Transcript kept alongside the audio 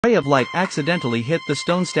ray of light accidentally hit the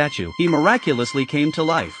stone statue. He miraculously came to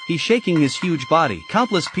life. He shaking his huge body.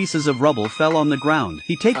 Countless pieces of rubble fell on the ground.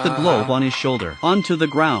 He take the globe on his shoulder, onto the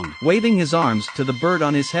ground, waving his arms to the bird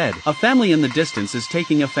on his head. A family in the distance is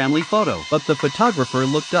taking a family photo, but the photographer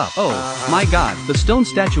looked up. Oh, my God. The stone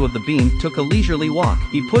statue of the beam took a leisurely walk.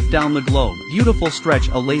 He put down the globe. Beautiful stretch,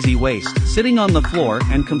 a lazy waist, sitting on the floor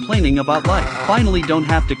and complaining about life. Finally don't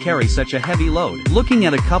have to carry such a heavy load. Looking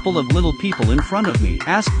at a couple of little people in front of me,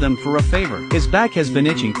 asked them for a favor. His back has been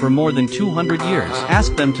itching for more than 200 years.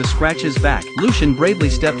 Asked them to scratch his back. Lucian bravely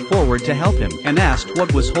stepped forward to help him, and asked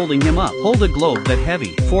what was holding him up. Hold a globe that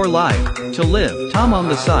heavy. For life. To live. Tom on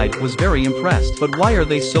the side was very impressed. But why are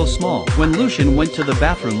they so small? When Lucian went to the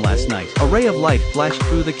bathroom last night, a ray of light flashed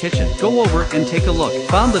through the kitchen. Go over and take a look.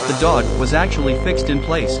 Found that the dog was actually fixed in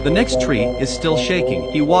place. The next tree is still shaking.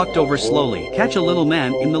 He walked over slowly. Catch a little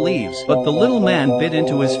man in the leaves. But the little man bit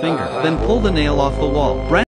into his finger, then pulled the nail off the wall.